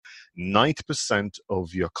90%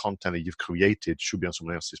 of your content that you've created should be on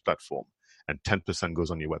someone else's platform, and 10% goes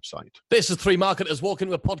on your website. This is Three Marketers Walk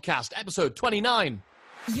Into a Podcast, episode 29.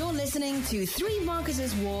 You're listening to Three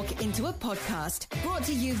Marketers Walk Into a Podcast, brought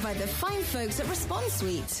to you by the fine folks at Response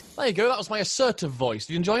Suite. There you go. That was my assertive voice.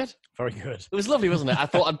 Did you enjoy it? Very good. It was lovely, wasn't it? I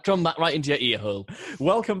thought I'd drum that right into your ear hole.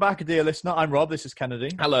 Welcome back, dear listener. I'm Rob. This is Kennedy.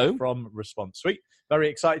 Hello. From Response Suite. Very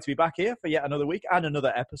excited to be back here for yet another week and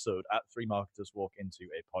another episode at Three Marketers Walk Into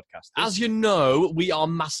a Podcast. As you know, we are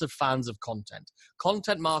massive fans of content.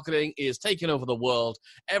 Content marketing is taking over the world.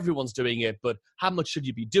 Everyone's doing it, but how much should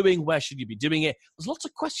you be doing? Where should you be doing it? There's lots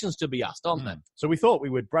of questions to be asked, aren't there? So we thought we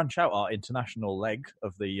would branch out our international leg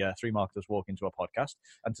of the Three Marketers Walk Into a Podcast.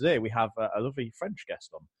 And today we have a lovely French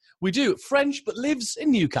guest on. We do. French, but lives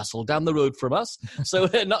in Newcastle, down the road from us. So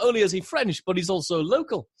not only is he French, but he's also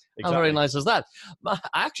local. Exactly. How very nice is that?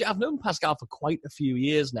 I've known Pascal for quite a few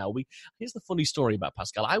years now. Here's the funny story about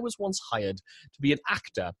Pascal. I was once hired to be an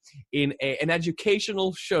actor in an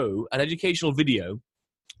educational show, an educational video,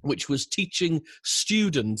 which was teaching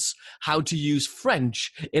students how to use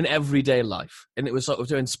French in everyday life. And it was sort of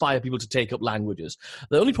to inspire people to take up languages.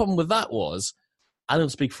 The only problem with that was I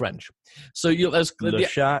don't speak French. So Le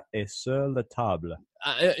chat est sur la table.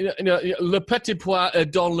 Le petit pois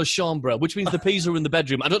dans la chambre, which means the peas are in the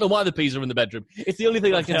bedroom. I don't know why the peas are in the bedroom. It's the only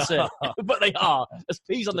thing I can say. But they are. There's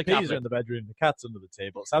peas on the cabinet. Peas are in the bedroom. The cat's under the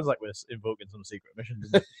table. It sounds like we're invoking some secret mission,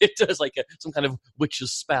 doesn't it? It does, like some kind of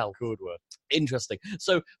witch's spell. Code word. Interesting.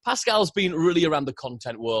 So Pascal's been really around the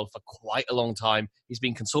content world for quite a long time. He's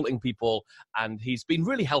been consulting people, and he's been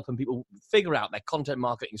really helping people figure out their content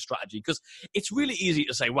marketing strategy, because it's really easy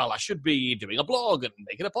to say, well, I should be doing a blog and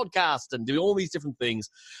making a podcast and doing all these different things.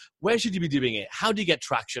 Where should you be doing it? How do you get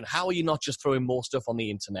traction? How are you not just throwing more stuff on the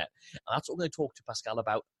internet? And that's what we're going to talk to Pascal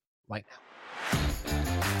about right now.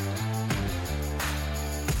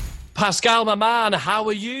 Pascal, my man, how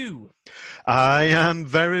are you? I am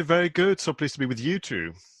very, very good. So pleased to be with you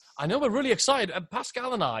two. I know, we're really excited.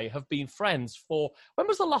 Pascal and I have been friends for... When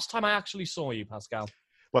was the last time I actually saw you, Pascal?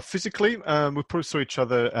 Well, physically, we probably saw each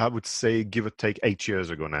other, I would say, give or take 8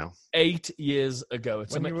 years ago now. 8 years ago.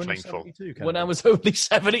 It's when you were painful. When I was only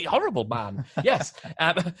 70. Horrible, man. Yes.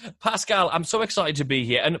 Pascal, I'm so excited to be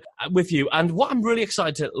here and with you. And what I'm really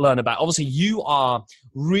excited to learn about, obviously, you are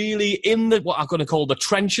really in the what I'm going to call the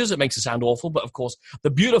trenches. It makes it sound awful, but of course,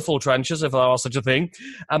 the beautiful trenches, if there are such a thing,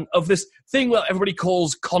 of this thing that everybody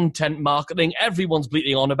calls content marketing. Everyone's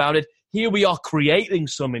bleating on about it. Here we are creating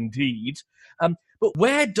some indeed. But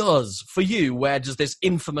where does this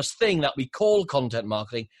infamous thing that we call content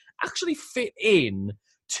marketing actually fit in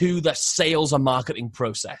to the sales and marketing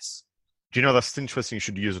process? Do you know, that's interesting you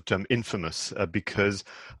should use the term infamous, because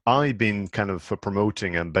I've been kind of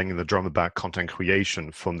promoting and banging the drum about content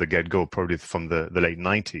creation from the get-go, probably from the late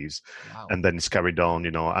 90s. Wow. And then it's carried on,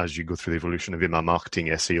 as you go through the evolution of email marketing,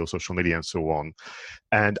 SEO, social media, and so on.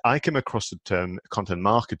 And I came across the term content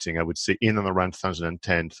marketing, I would say, in and around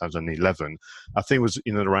 2010, 2011. I think it was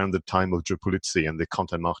in and around the time of Joe Pulizzi and the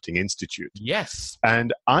Content Marketing Institute. Yes.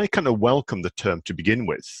 And I kind of welcomed the term to begin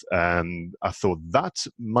with. I thought that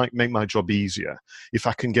might make my job easier if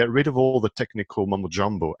I can get rid of all the technical mumbo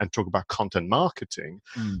jumbo and talk about content marketing,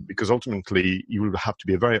 because ultimately you will have to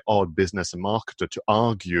be a very odd business and marketer to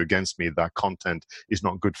argue against me that content is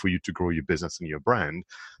not good for you to grow your business and your brand.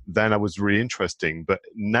 Then I was really interesting. But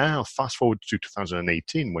now, fast forward to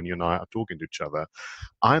 2018, when you and I are talking to each other,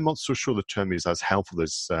 I'm not so sure the term is as helpful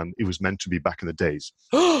as it was meant to be back in the days.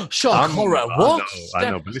 Shock, horror. What? I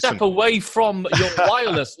know, but listen. Step away from your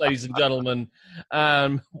wireless, ladies and gentlemen.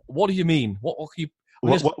 What do you mean? What can you...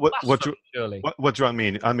 What do I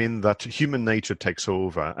mean? I mean that human nature takes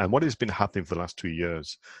over, and what has been happening for the last 2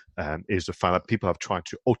 years is the fact that people have tried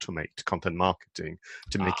to automate content marketing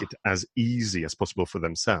to make it as easy as possible for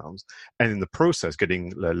themselves, and in the process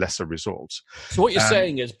getting lesser results. So what you're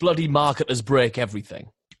saying is bloody marketers break everything.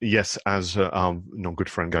 Yes, as our good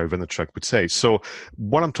friend Gary Vaynerchuk would say. So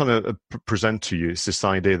what I'm trying to present to you is this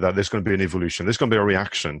idea that there's going to be an evolution. There's going to be a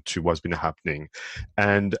reaction to what's been happening.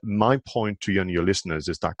 And my point to you and your listeners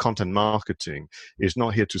is that content marketing is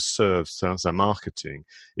not here to serve sales and marketing.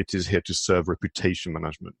 It is here to serve reputation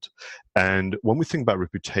management. And when we think about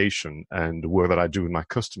reputation and the work that I do with my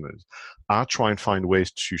customers, I try and find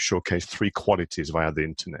ways to showcase 3 qualities via the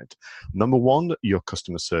internet. Number 1, your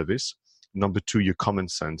customer service. Number 2, your common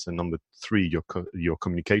sense. And number 3, your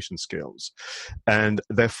communication skills. And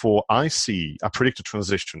therefore, I predict a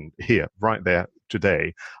transition here, right there,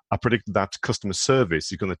 today, I predict that customer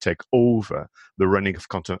service is going to take over the running of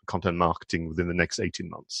content marketing within the next 18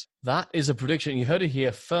 months. That is a prediction. You heard it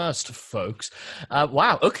here first, folks.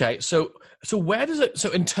 Wow. Okay. So where does it?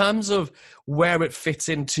 So in terms of where it fits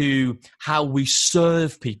into how we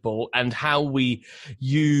serve people and how we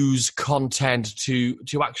use content to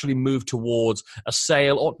actually move towards a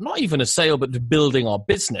sale, or not even a sale, but to building our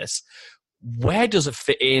business. Where does it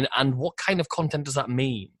fit in, and what kind of content does that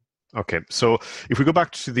mean? Okay, so if we go back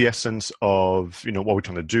to the essence of what we're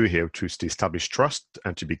trying to do here, to establish trust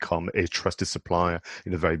and to become a trusted supplier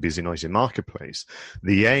in a very busy, noisy marketplace,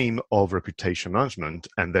 the aim of reputation management,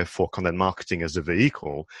 and therefore content marketing as a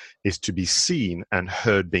vehicle, is to be seen and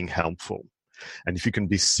heard being helpful. And if you can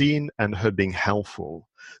be seen and heard being helpful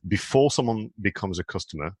before someone becomes a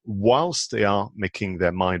customer, whilst they are making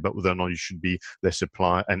their mind about whether or not you should be their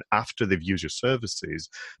supplier, and after they've used your services,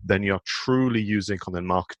 then you're truly using content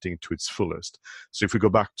marketing to its fullest. So if we go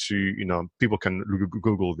back to, people can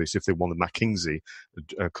Google this if they want the McKinsey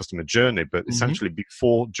customer journey, but essentially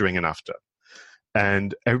before, during, and after.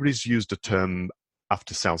 And everybody's used the term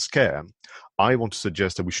after sales care. I want to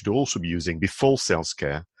suggest that we should also be using before sales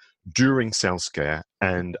care, during sales care,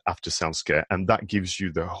 and after sales care. And that gives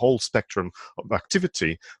you the whole spectrum of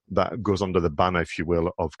activity that goes under the banner, if you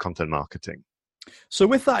will, of content marketing. So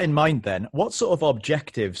with that in mind then, what sort of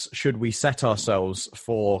objectives should we set ourselves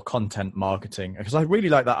for content marketing? Because I really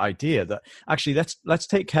like that idea that actually let's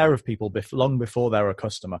take care of people long before they're a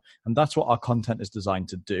customer. And that's what our content is designed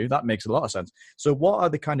to do. That makes a lot of sense. So what are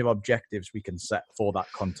the kind of objectives we can set for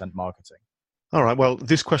that content marketing? All right. Well,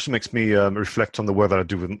 this question makes me reflect on the work that I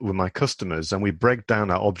do with my customers. And we break down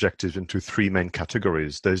our objectives into three main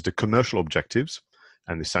categories. There's the commercial objectives.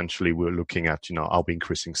 And essentially, we're looking at, are we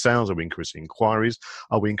increasing sales? Are we increasing inquiries?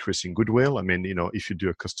 Are we increasing goodwill? I mean, if you do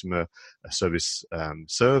a customer service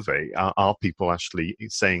survey, are people actually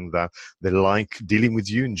saying that they like dealing with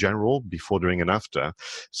you in general, before, during, and after?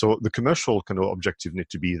 So the commercial kind of objectives need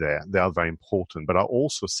to be there. They are very important. But I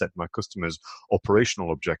also set my customers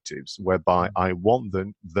operational objectives, whereby I want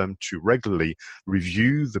them to regularly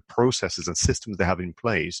review the processes and systems they have in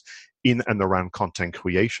place in and around content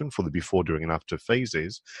creation for the before, during, and after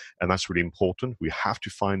phases. And that's really important. We have to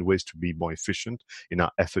find ways to be more efficient in our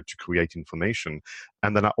effort to create information.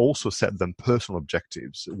 And then I also set them personal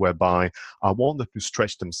objectives, whereby I want them to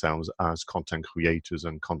stretch themselves as content creators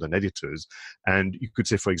and content editors. And you could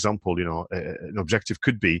say, for example, an objective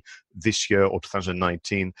could be this year or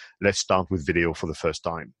 2019, let's start with video for the first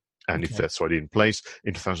time. And if that's already in place,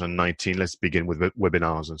 in 2019, let's begin with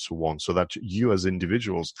webinars and so on, so that you as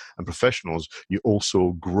individuals and professionals, you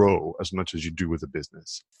also grow as much as you do with the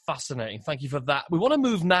business. Fascinating. Thank you for that. We want to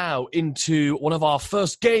move now into one of our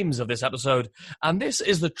first games of this episode, and this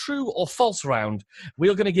is the true or false round.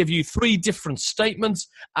 We're going to give you three different statements,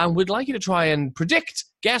 and we'd like you to try and predict,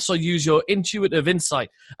 guess, or use your intuitive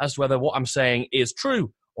insight as to whether what I'm saying is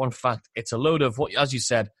true, or in fact, it's a load of, what, as you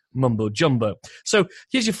said, mumbo jumbo. So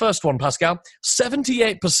here's your first one, Pascal.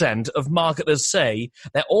 78% of marketers say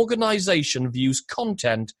their organization views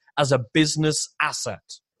content as a business asset.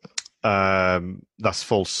 That's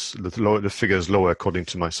false. The figure is lower according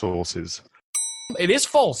to my sources. It is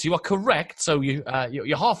false. You are correct. So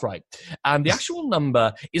you're half right. And the actual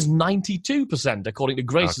number is 92%, according to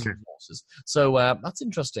Grace's sources. So that's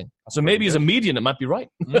interesting. So maybe as a median, it might be right.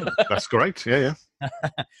 That's correct. Yeah.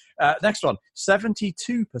 Next one. 72%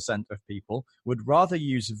 of people would rather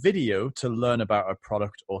use video to learn about a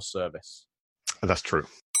product or service. That's true.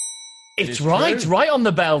 It's right on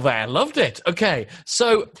the bell there. Loved it. Okay,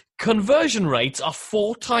 so conversion rates are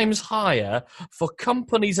 4 times higher for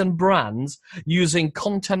companies and brands using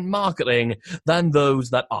content marketing than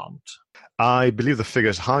those that aren't. I believe the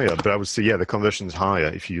figure is higher, but I would say, the conversion is higher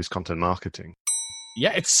if you use content marketing.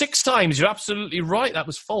 Yeah, it's 6 times. You're absolutely right. That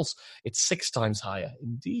was false. It's 6 times higher.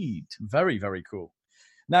 Indeed. Very, very cool.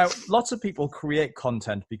 Now, lots of people create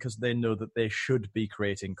content because they know that they should be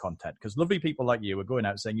creating content, because lovely people like you are going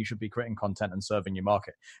out saying you should be creating content and serving your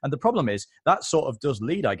market. And the problem is that sort of does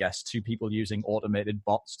lead, I guess, to people using automated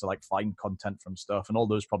bots to find content from stuff and all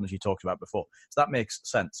those problems you talked about before. So that makes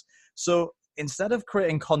sense. So instead of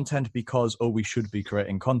creating content because, we should be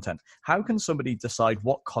creating content, how can somebody decide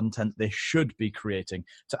what content they should be creating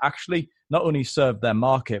to actually not only serve their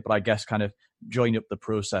market, but I guess kind of join up the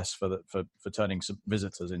process for turning some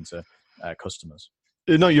visitors into customers?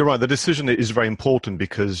 No, you're right. The decision is very important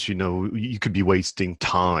because, you could be wasting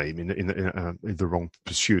time in the wrong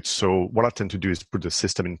pursuits. So what I tend to do is put a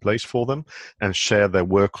system in place for them and share their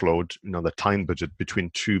workload, the time budget between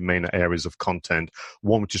two main areas of content.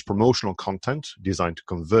 One, which is promotional content designed to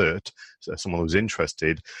convert someone who's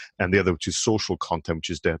interested, and the other, which is social content, which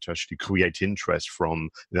is there to actually create interest from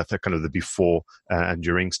kind of the before and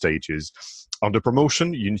during stages. Under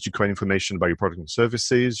promotion, you need to create information about your product and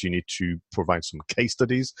services. You need to provide some case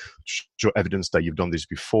studies, show evidence that you've done this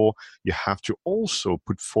before. You have to also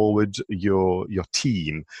put forward your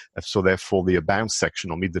team. So therefore, the about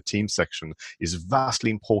section or meet the team section is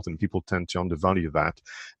vastly important. People tend to undervalue that.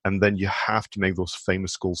 And then you have to make those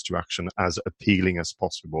famous calls to action as appealing as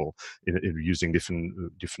possible in using different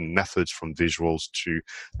methods, from visuals to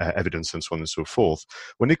evidence and so on and so forth.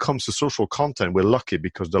 When it comes to social content, we're lucky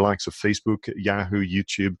because the likes of Facebook, Yahoo,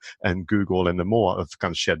 YouTube, and Google, and the more have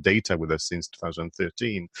kind of shared data with us since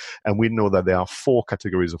 2013. And we know that there are 4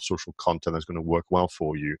 categories of social content that's going to work well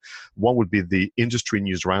for you. One would be the industry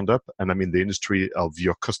news roundup, and I mean the industry of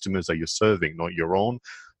your customers that you're serving, not your own.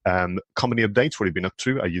 Company updates, what have you been up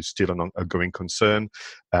to? Are you still a going concern?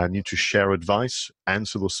 Need to share advice,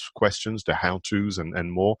 answer those questions, the how-tos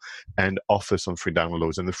and more, and offer some free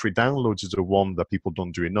downloads. And the free downloads is the one that people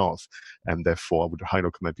don't do enough, and therefore I would highly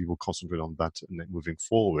recommend people concentrate on that moving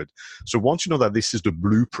forward. So once you know that this is the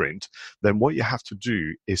blueprint, then what you have to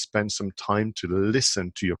do is spend some time to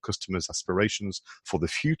listen to your customers' aspirations for the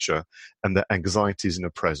future and their anxieties in the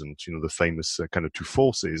present, the famous kind of 2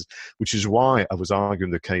 forces, which is why I was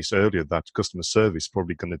arguing the case earlier that customer service is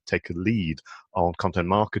probably going to take a lead on content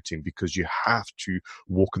marketing, because you have to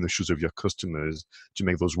walk in the shoes of your customers to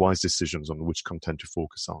make those wise decisions on which content to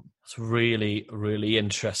focus on. It's really, really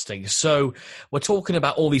interesting. So we're talking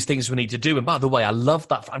about all these things we need to do. And by the way, I love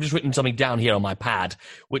that. I've just written something down here on my pad,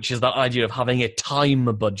 which is that idea of having a time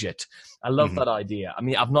budget. I love that idea. I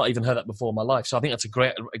mean, I've not even heard that before in my life. So I think that's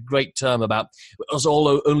a great term about us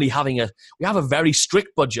all only having we have a very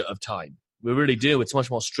strict budget of time. We really do. It's much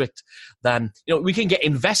more strict than, we can get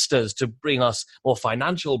investors to bring us more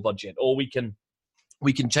financial budget, or we can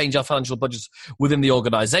change our financial budgets within the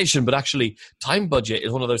organization, but actually time budget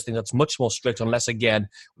is one of those things that's much more strict, unless, again,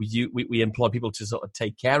 we employ people to sort of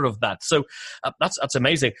take care of that. So that's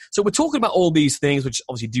amazing. So we're talking about all these things, which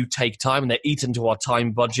obviously do take time, and they eat into our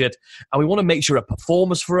time budget, and we want to make sure it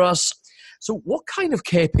performs for us. So what kind of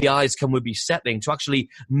KPIs can we be setting to actually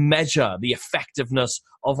measure the effectiveness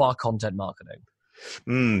of our content marketing?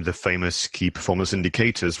 The famous key performance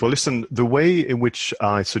indicators. Well, listen, the way in which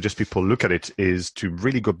I suggest people look at it is to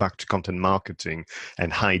really go back to content marketing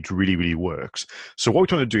and how it really, really works. So what we're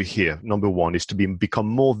trying to do here, number one, is to become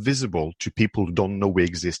more visible to people who don't know we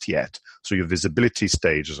exist yet. So your visibility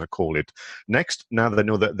stage, as I call it. Next, now they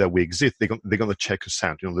know that we exist, they're going to check us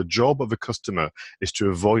out. The job of a customer is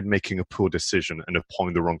to avoid making a poor decision and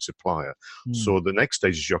appointing the wrong supplier. So the next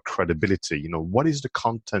stage is your credibility. What is the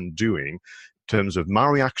content doing in terms of my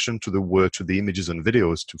reaction to the word, to the images and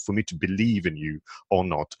videos, for me to believe in you or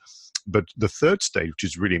not. But the third stage, which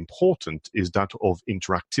is really important, is that of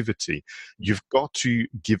interactivity. You've got to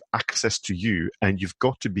give access to you, and you've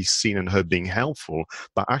got to be seen and heard being helpful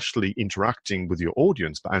by actually interacting with your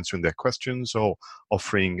audience, by answering their questions or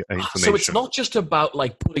offering information. So it's not just about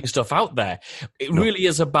putting stuff out there. It really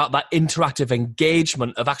is about that interactive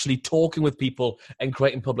engagement of actually talking with people and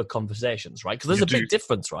creating public conversations, right? Because there's a big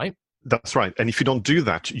difference, right? That's right. And if you don't do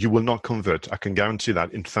that, you will not convert. I can guarantee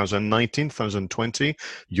that. In 2019, 2020,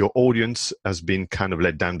 your audience has been kind of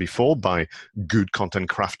let down before by good content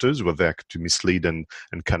crafters who are there to mislead and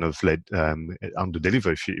kind of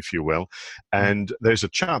under-deliver, if you will. And there's a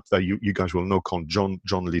chap that you guys will know called John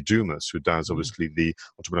Lee Dumas, who does obviously the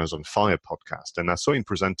Entrepreneurs on Fire podcast. And I saw him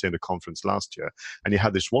presenting at a conference last year, and he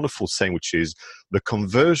had this wonderful saying, which is, the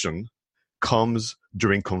conversion comes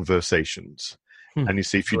during conversations. And you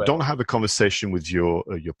see, if you don't have a conversation with your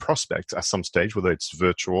prospect at some stage, whether it's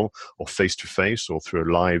virtual or face-to-face or through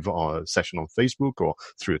a live session on Facebook or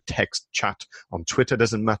through a text chat on Twitter,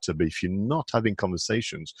 doesn't matter. But if you're not having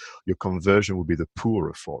conversations, your conversion will be the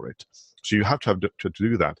poorer for it. So you have to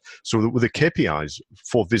do that. So with the KPIs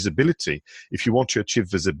for visibility, if you want to achieve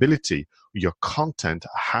visibility, your content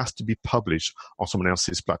has to be published on someone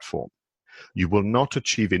else's platform. You will not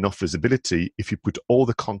achieve enough visibility if you put all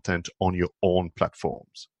the content on your own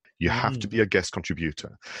platforms. You have to be a guest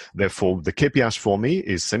contributor. Therefore, the KPIs for me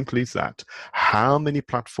is simply that: how many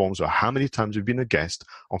platforms or how many times you've been a guest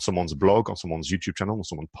on someone's blog, on someone's YouTube channel, on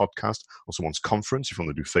someone's podcast, on someone's conference. If you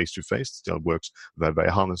want to do face-to-face, it still works very, very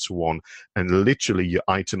hard and so on. And literally you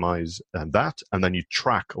itemize that, and then you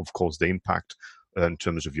track, of course, the impact in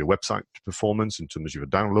terms of your website performance, in terms of your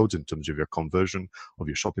downloads, in terms of your conversion of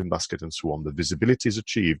your shopping basket, and so on. The visibility is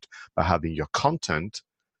achieved by having your content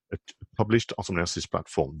published on someone else's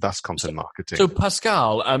platform. That's content marketing. So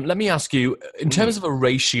Pascal, let me ask you, in terms of a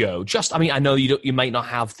ratio, I know you might not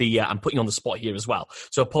have the, I'm putting you on the spot here as well,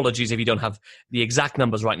 so apologies if you don't have the exact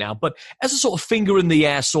numbers right now, but as a sort of finger in the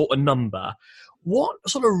air sort of number, what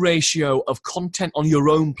sort of ratio of content on your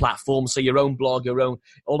own platform, say your own blog, your own,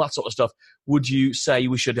 all that sort of stuff, would you say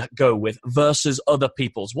we should go with versus other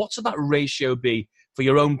people's? What should that ratio be for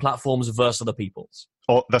your own platforms versus other people's?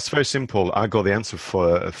 Oh, that's very simple. I got the answer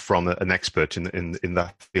from an expert in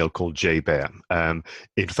that field called Jay Baer. In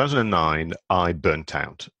 2009, I burnt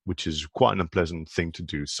out, which is quite an unpleasant thing to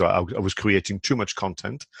do. So I was creating too much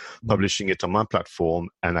content, publishing it on my platform,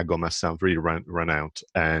 and I got myself really run out,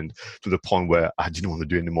 and to the point where I didn't want to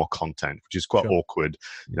do any more content, which is quite awkward.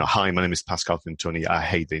 Hi, my name is Pascal Fintoni. I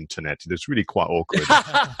hate the internet. It's really quite awkward.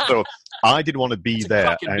 So I didn't want to be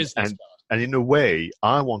there. And in a way,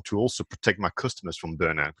 I want to also protect my customers from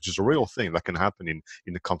burnout, which is a real thing that can happen in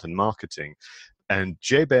the content marketing. And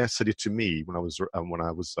Jay Baer said it to me when I was on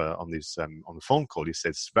the phone call. He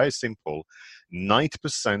said, it's very simple.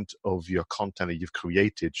 90% of your content that you've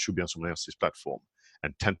created should be on someone else's platform,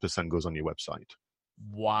 and 10% goes on your website.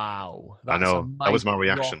 Wow. I know. That was my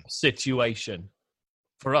reaction. Situation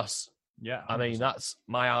for us. Yeah, I mean,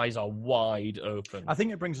 my eyes are wide open. I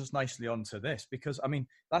think it brings us nicely onto this because, I mean,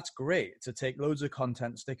 that's great to take loads of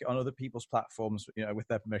content, stick it on other people's platforms, with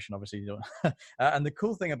their permission, obviously. And the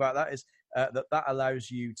cool thing about that is that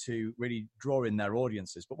allows you to really draw in their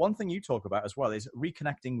audiences. But one thing you talk about as well is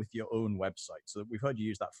reconnecting with your own website. So we've heard you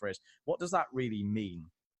use that phrase. What does that really mean?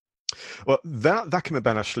 Well, that came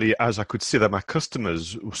about actually as I could see that my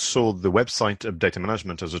customers saw the website of data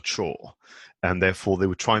management as a chore, and therefore they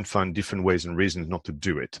would try and find different ways and reasons not to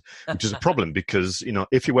do it, which is a problem because,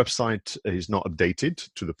 if your website is not updated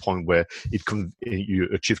to the point where you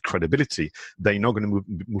achieve credibility, then you're not going to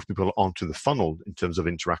move people onto the funnel in terms of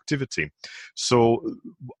interactivity. So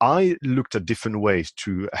I looked at different ways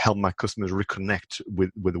to help my customers reconnect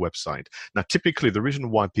with the website. Now, typically the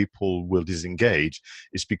reason why people will disengage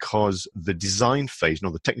is because the design phase,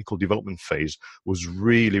 the technical development phase was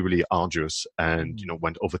really, really arduous and,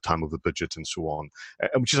 went over time, over budget and so on,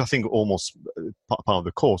 which is, I think, almost part of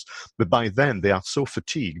the course. But by then they are so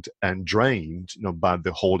fatigued and drained, by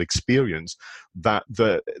the whole experience that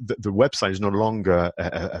the website is no longer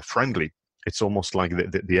friendly. It's almost like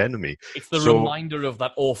the enemy. It's the reminder of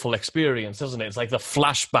that awful experience, isn't it? It's like the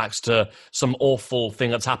flashbacks to some awful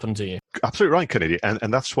thing that's happened to you. Absolutely right, Kennedy.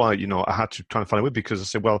 And that's why, I had to try and find a way, because I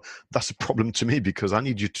said, well, that's a problem to me because I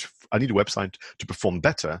need a website to perform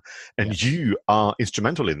better. And you are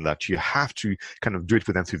instrumental in that. You have to kind of do it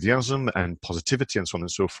with enthusiasm and positivity and so on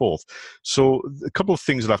and so forth. So a couple of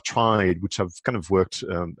things that I've tried, which have kind of worked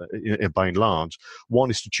by and large. One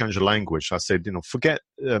is to change the language. I said, forget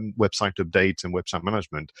website update and website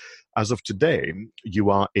management. As of today, you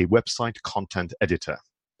are a website content editor.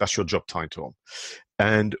 That's your job title.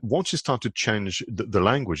 And once you start to change the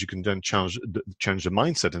language, you can then change the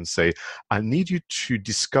mindset and say, I need you to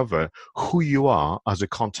discover who you are as a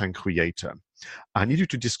content creator. I need you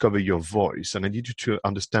to discover your voice, and I need you to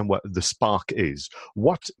understand what the spark is.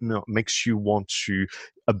 What makes you want to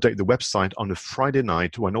update the website on a Friday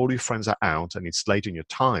night when all your friends are out and it's late and you're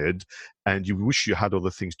tired and you wish you had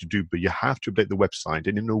other things to do, but you have to update the website.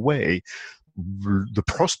 And in a way, the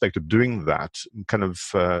prospect of doing that kind of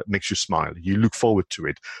makes you smile. You look forward to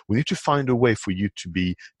it. We need to find a way for you to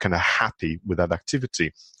be kind of happy with that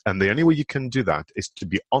activity. And the only way you can do that is to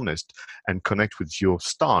be honest and connect with your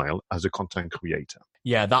style as a content creator.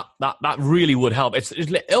 Yeah, that really would help.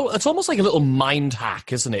 It's almost like a little mind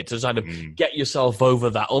hack, isn't it? To kind of get yourself over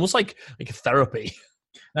that, almost like a therapy.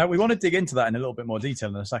 Now, we want to dig into that in a little bit more detail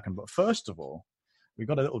in a second. But first of all, we've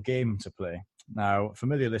got a little game to play. Now,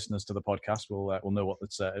 familiar listeners to the podcast will know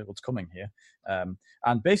what's coming here.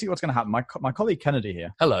 And basically what's going to happen, my colleague Kennedy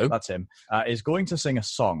here, hello, that's him, is going to sing a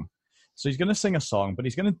song. So he's going to sing a song, but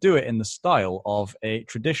he's going to do it in the style of a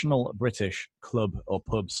traditional British club or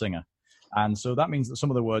pub singer. And so that means that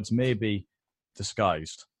some of the words may be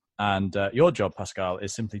disguised. And your job, Pascal,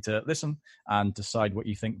 is simply to listen and decide what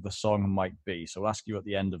you think the song might be. So I'll ask you at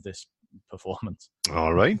the end of this performance.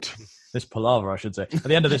 All right. This palaver, I should say. At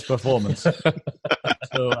the end of this performance. So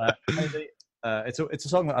Kennedy, it's a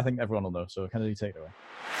song that I think everyone will know. So Kennedy, take it away.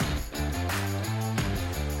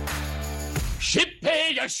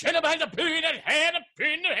 Shippy, you should have had a pin and had a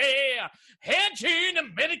pin in hair. Head in the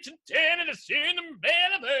American ten and a sin and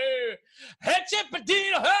bellamy. Head chip a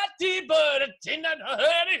deal, hearty, but a tin and a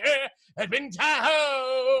hurry hair. Had been tied.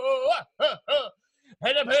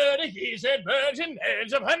 and a bird of geese and birds and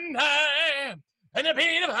birds upon high, and a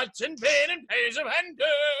pair of huts and bed and pairs of under.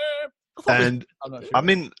 And I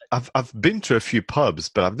mean, I've been to a few pubs,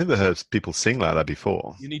 but I've never heard people sing like that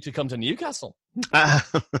before. You need to come to Newcastle.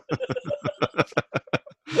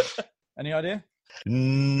 Any idea?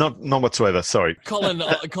 Not whatsoever. Sorry. Colin,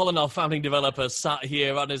 our founding developer, sat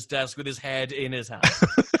here on his desk with his head in his hand.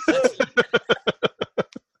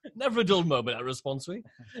 Never a dull moment at Response Suite.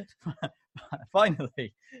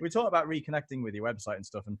 Finally, we talked about reconnecting with your website and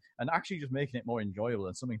stuff, and actually just making it more enjoyable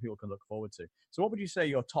and something people can look forward to. So what would you say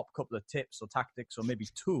your top couple of tips or tactics or maybe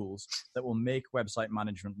tools that will make website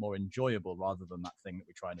management more enjoyable rather than that thing that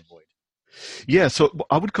we try and avoid? Yeah, so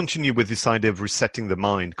I would continue with this idea of resetting the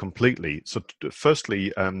mind completely. So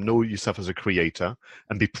firstly, know yourself as a creator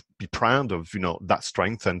and be proud of, that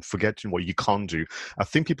strength and forget what you can't do. I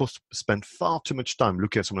think people spend far too much time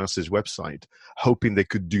looking at someone else's website, hoping they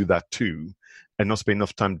could do that too, and not spend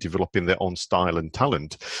enough time developing their own style and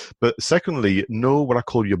talent. But secondly, know what I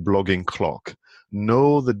call your blogging clock.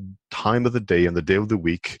 Know the time of the day and the day of the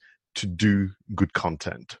week to do good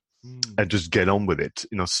content. And just get on with it.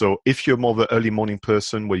 So if you're more of an early morning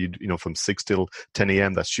person where from 6 till 10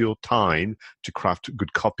 a.m., that's your time to craft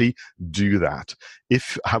good copy, do that.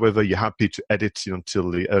 If, however, you're happy to edit,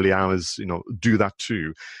 till the early hours, do that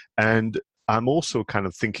too. And I'm also kind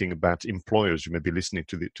of thinking about employers who may be listening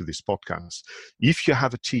to this podcast. If you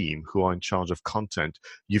have a team who are in charge of content,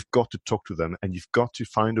 you've got to talk to them and you've got to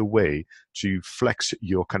find a way to flex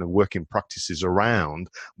your kind of working practices around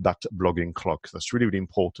that blogging clock. That's really, really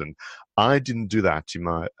important. I didn't do that in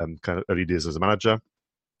my kind of early days as a manager.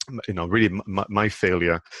 Really my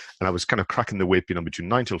failure. And I was kind of cracking the whip, between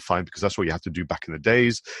 9 till 5, because that's what you had to do back in the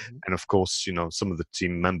days. Mm-hmm. And of course, some of the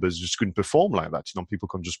team members just couldn't perform like that. People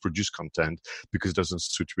can just produce content because it doesn't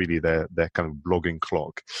suit really their kind of blogging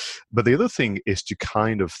clock. But the other thing is to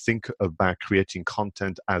kind of think about creating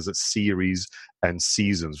content as a series and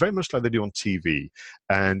seasons, very much like they do on TV,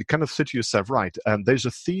 and kind of say to yourself, right, there's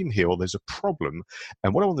a theme here, or there's a problem,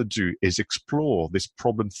 and what I want to do is explore this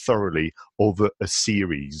problem thoroughly over a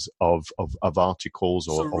series of articles.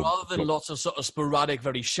 So rather than lots of sort of sporadic,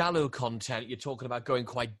 very shallow content, you're talking about going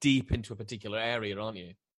quite deep into a particular area, aren't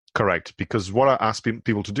you? Correct, because what I ask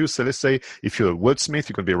people to do, so let's say if you're a wordsmith,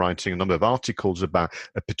 you're going to be writing a number of articles about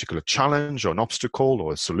a particular challenge or an obstacle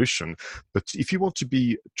or a solution. But if you want to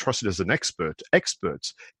be trusted as an expert,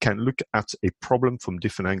 experts can look at a problem from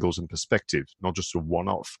different angles and perspectives, not just a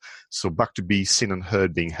one-off. So back to be seen and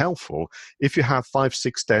heard being helpful, if you have 5,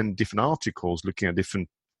 6, 10 different articles looking at different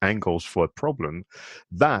angles for a problem,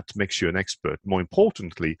 that makes you an expert. More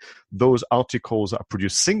importantly, those articles are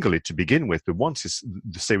produced singly to begin with, but once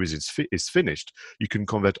the series is finished, you can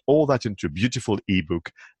convert all that into a beautiful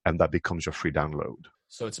ebook, and that becomes your free download.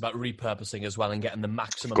 So it's about repurposing as well and getting the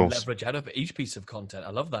maximum leverage out of each piece of content. I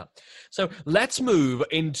love that. So let's move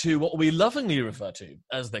into what we lovingly refer to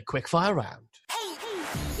as the quickfire round.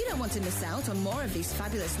 You don't want to miss out on more of these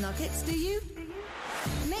fabulous nuggets, do you?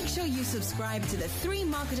 Make sure you subscribe to the Three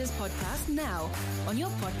Marketers podcast now on your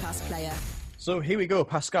podcast player. So here we go.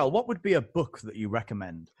 Pascal, what would be a book that you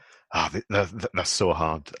recommend? That's so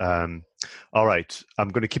hard. All right. I'm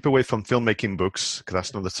going to keep away from filmmaking books because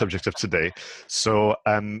that's not the subject of today. So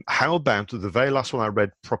how about the very last one I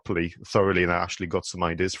read properly, thoroughly, and I actually got some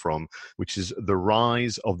ideas from, which is The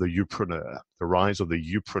Rise of the Youpreneur. The Rise of the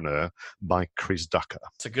Youpreneur by Chris Ducker.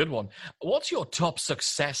 It's a good one. What's your top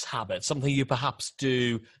success habit? Something you perhaps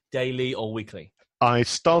do daily or weekly? I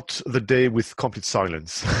start the day with complete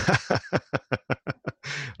silence.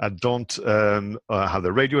 I don't have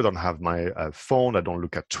the radio, I don't have my phone, I don't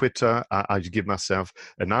look at Twitter. I give myself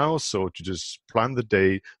an hour or so to just plan the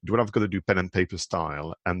day, do what I've got to do pen and paper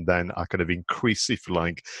style, and then I kind of increase, if you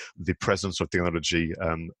like, the presence of technology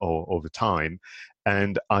over time.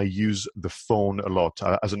 And I use the phone a lot.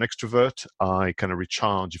 As an extrovert, I kind of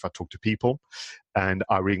recharge if I talk to people, and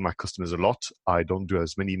I ring my customers a lot. I don't do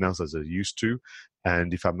as many emails as I used to.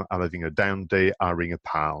 And if I'm having a down day, I ring a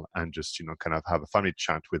pal and just, kind of have a family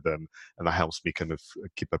chat with them. And that helps me kind of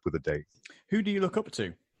keep up with the day. Who do you look up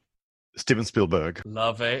to? Steven Spielberg.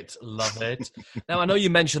 Love it. Love it. Now, I know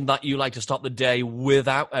you mentioned that you like to start the day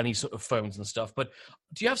without any sort of phones and stuff, but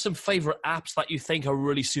do you have some favorite apps that you think are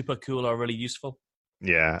really super cool or really useful?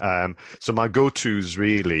 Yeah. So my go-to is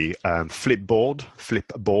really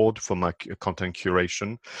Flipboard for my content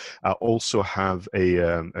curation. I also have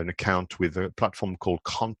an account with a platform called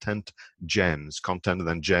Content Gems, content and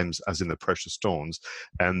then gems as in the precious stones.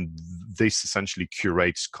 And this essentially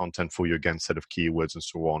curates content for you, again, set of keywords and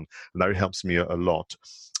so on. And that helps me a lot.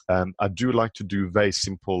 I do like to do very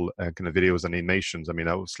simple kind of videos, animations. I mean,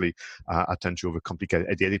 obviously, I tend to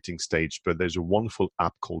overcomplicate at the editing stage, but there's a wonderful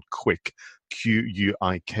app called Quik,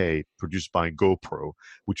 Quik, produced by GoPro,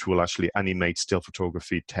 which will actually animate still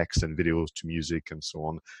photography, text, and videos to music and so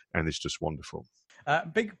on. And it's just wonderful.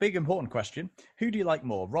 Big important question. Who do you like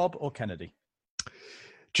more, Rob or Kennedy?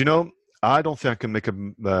 Do you know, I don't think I can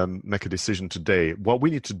make a decision today. What we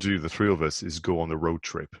need to do, the three of us, is go on a road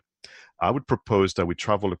trip. I would propose that we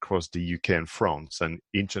travel across the UK and France and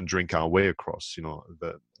eat and drink our way across,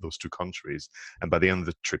 those two countries. And by the end of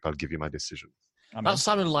the trip, I'll give you my decision. That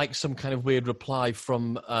sounded like some kind of weird reply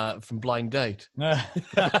from Blind Date. Now,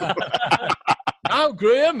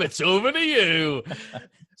 Graham, it's over to you.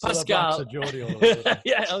 Pascal.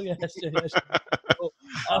 Yeah, oh yes.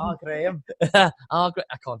 Graham. I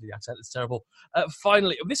can't do the accent. It's terrible.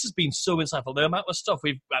 Finally, this has been so insightful. The amount of stuff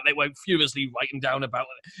they were furiously writing down about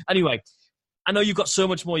it. Anyway, I know you've got so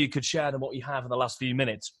much more you could share than what you have in the last few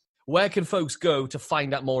minutes. Where can folks go to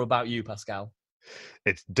find out more about you, Pascal?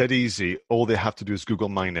 It's dead easy. All they have to do is Google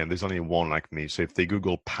my name. There's only one like me. So if they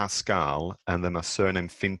Google Pascal and then my surname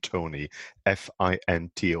Fintoni,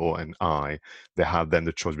 Fintoni, they have then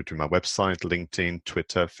the choice between my website, LinkedIn,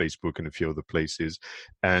 Twitter, Facebook, and a few other places.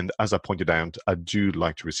 And as I pointed out, I do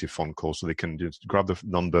like to receive phone calls, so they can just grab the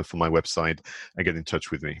number from my website and get in touch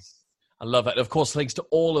with me. I love it. Of course, links to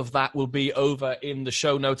all of that will be over in the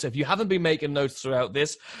show notes. If you haven't been making notes throughout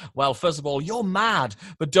this, well, first of all, you're mad.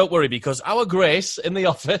 But don't worry, because our Grace in the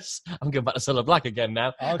office, I'm going back to Cilla Black again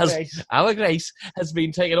now. Our Grace has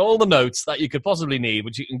been taking all the notes that you could possibly need,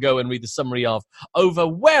 which you can go and read the summary of over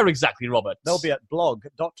where exactly, Robert? They'll be at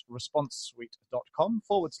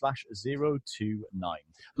blog.responsesuite.com/029.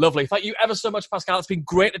 Lovely. Thank you ever so much, Pascal. It's been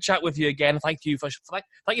great to chat with you again. Thank you for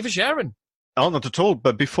sharing. Oh, not at all.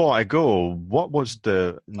 But before I go, what was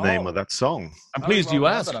the name of that song? I'm pleased you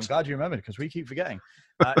asked. I'm glad you remembered because we keep forgetting.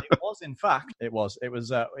 It was, in fact, it was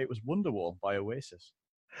Wonderwall by Oasis.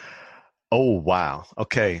 Oh, wow.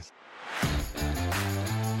 Okay.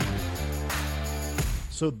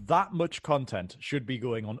 So that much content should be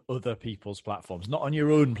going on other people's platforms, not on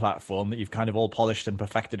your own platform that you've kind of all polished and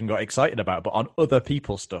perfected and got excited about, but on other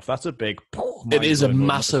people's stuff. That's a big... It is a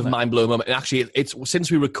massive mind-blowing moment. And actually, it's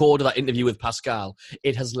since we recorded that interview with Pascal,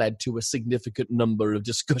 it has led to a significant number of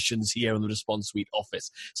discussions here in the Response Suite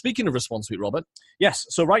office. Speaking of Response Suite, Robert. Yes,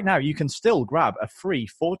 so right now you can still grab a free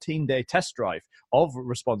 14-day test drive of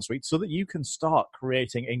Response Suite so that you can start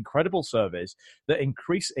creating incredible surveys that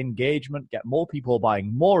increase engagement, get more people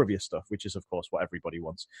buying more of your stuff, which is, of course, what everybody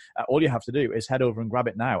wants. All you have to do is head over and grab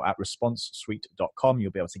it now at responsesuite.com.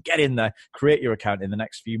 You'll be able to get in there, create your account in the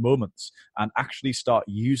next few moments, and actually start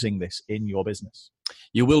using this in your business.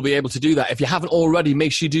 You will be able to do that. If you haven't already,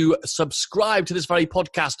 make sure you do subscribe to this very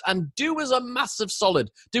podcast and do us a massive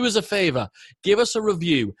solid. Do us a favor. Give us a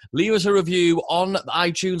review. Leave us a review on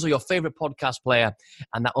iTunes or your favorite podcast player,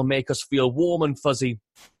 and that will make us feel warm and fuzzy.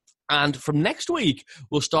 And from next week,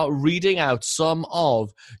 we'll start reading out some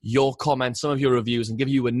of your comments, some of your reviews, and give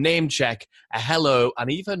you a name check, a hello, and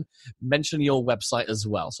even mention your website as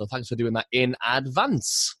well. So thanks for doing that in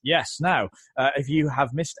advance. Yes. Now, if you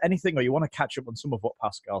have missed anything or you want to catch up on some of what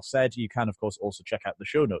Pascal said, you can, of course, also check out the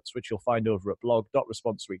show notes, which you'll find over at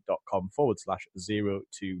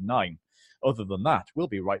blog.responsesuite.com/029. Other than that, we'll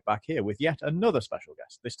be right back here with yet another special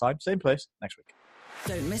guest. This time, same place, next week.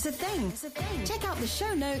 Don't miss a thing. Check out the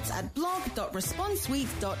show notes at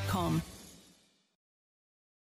blog.responsesuite.com.